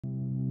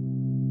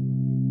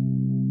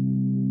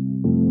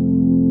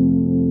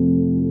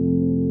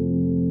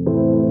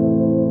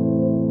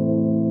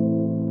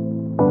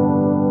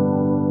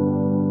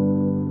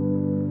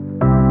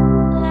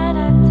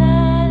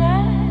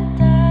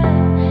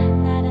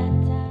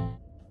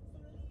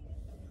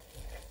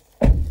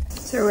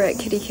So we're at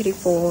Kitekite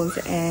Falls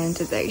and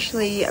it's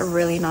actually a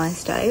really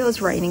nice day. It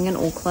was raining in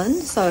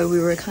Auckland, so we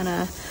were kind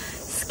of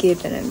scared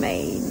that it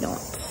may not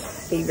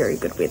be very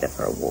good weather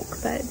for a walk,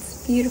 but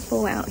it's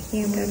beautiful out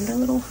here. I'm going on a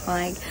little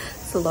hike.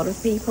 There's a lot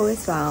of people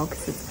as well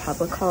because it's a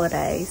public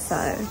holiday, so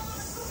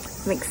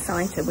I'm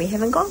excited. We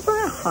haven't gone for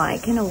a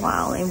hike in a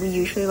while and we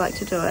usually like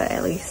to do it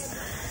at least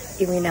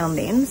every now and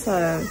then.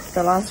 So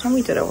the last time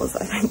we did it was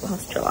I think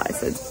last July,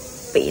 so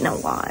it's been a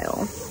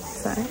while.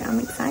 So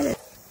I'm excited.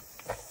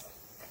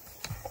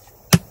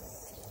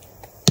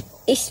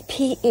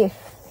 SPF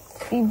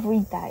every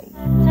day.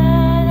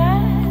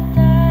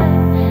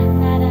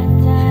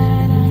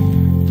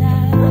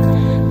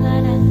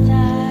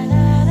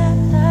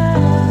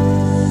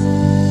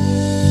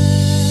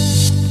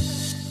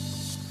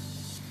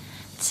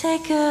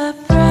 Take a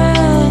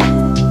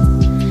breath,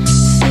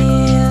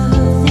 feel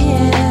the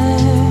air,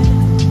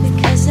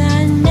 because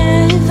I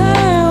never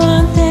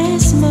want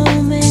this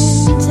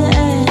moment to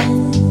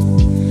end.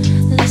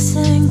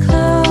 Listen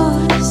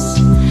close,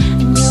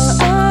 and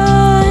you'll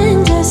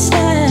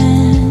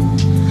understand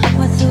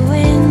what the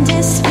wind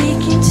is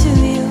speaking to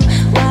you,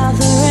 while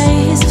the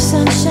rays of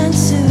sunshine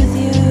soothe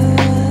you.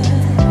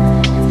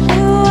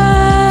 You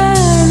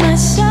are my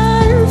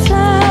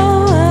sunflower.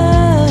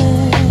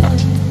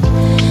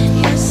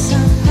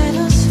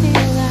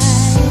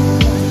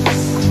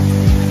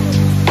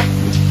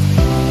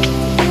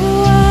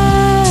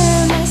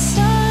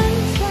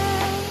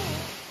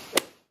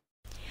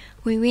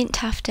 We went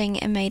tufting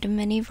and made a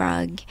mini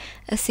rug.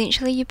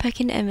 Essentially you pick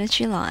an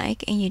image you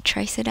like and you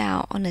trace it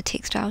out on a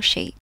textile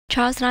sheet.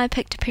 Charles and I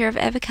picked a pair of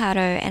avocado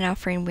and our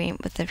friend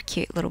went with a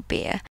cute little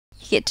bear.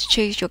 You get to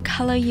choose your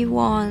colour you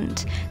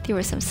want. There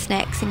were some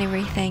snacks and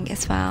everything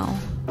as well.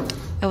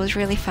 It was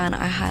really fun.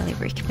 I highly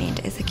recommend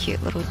it as a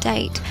cute little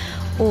date,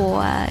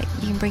 or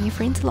you can bring your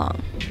friends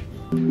along.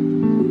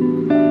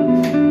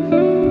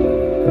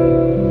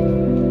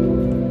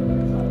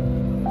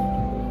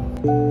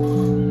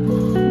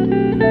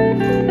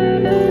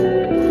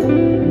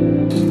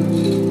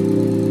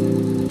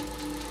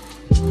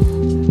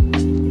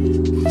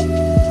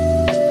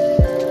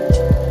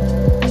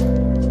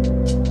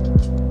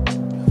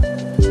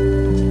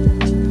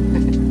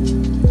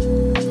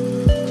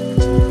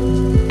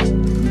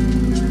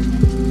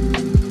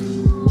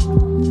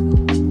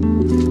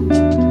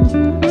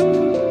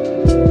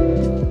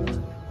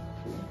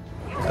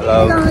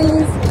 Hey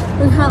guys,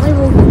 we're currently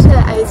walking to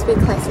ASB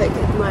Classic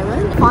at the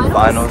moment.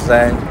 Final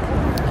day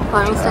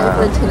for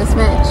the tennis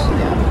match.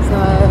 So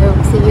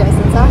we'll see you guys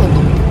inside.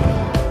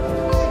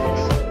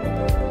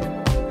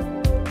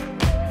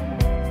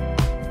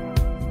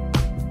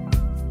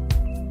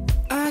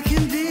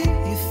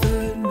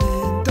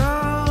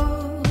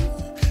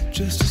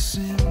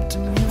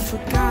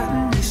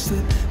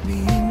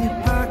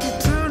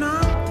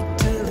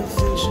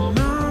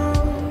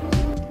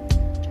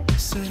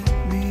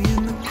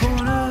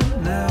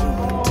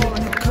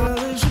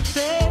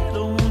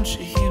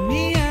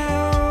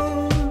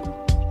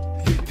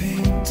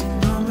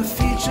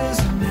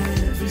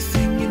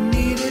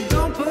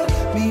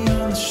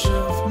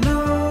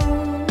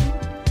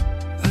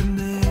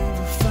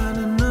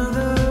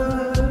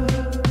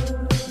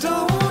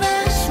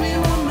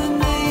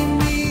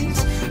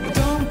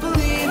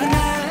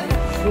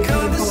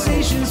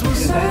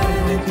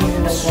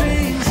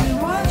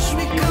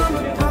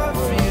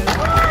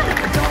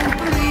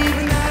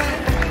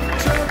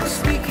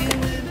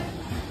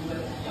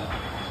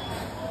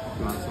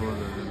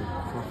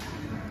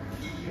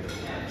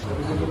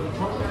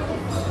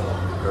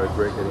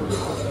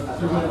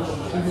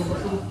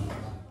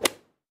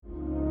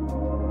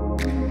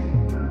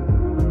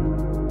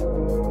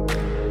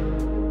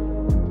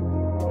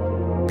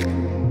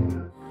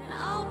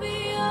 I'll be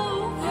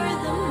over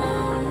the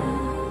moon.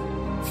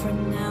 For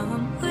now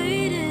I'm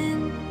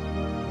waiting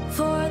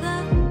for the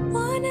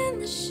one in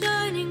the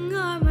shining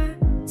armor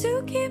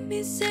to keep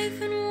me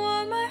safe and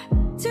warmer,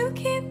 to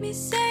keep me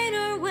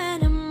saner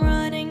when I'm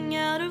running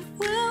out of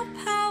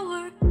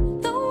willpower.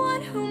 The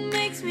one who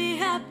makes me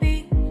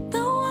happy,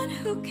 the one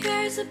who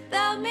cares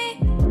about me.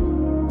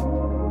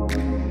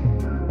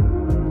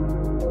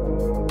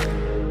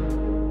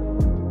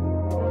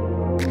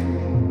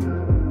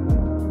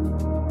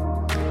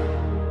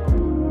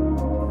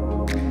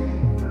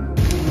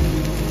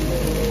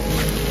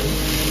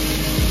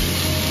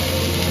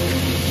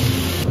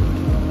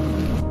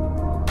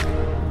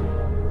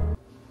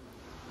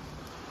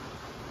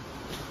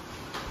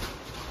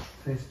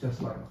 Tastes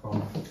just like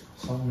home.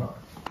 So nice.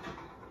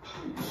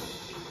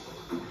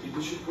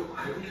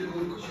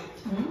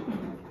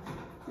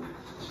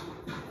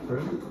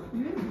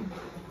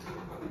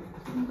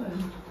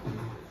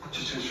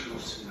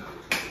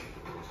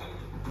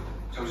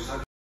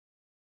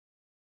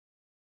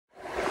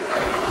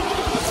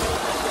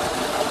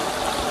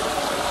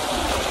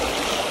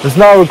 It's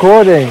not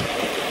recording.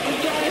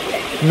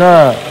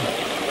 No.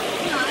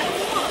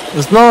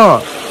 It's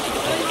not.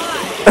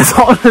 It's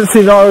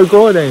honestly not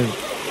recording.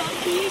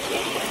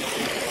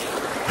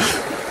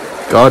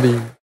 Got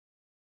him.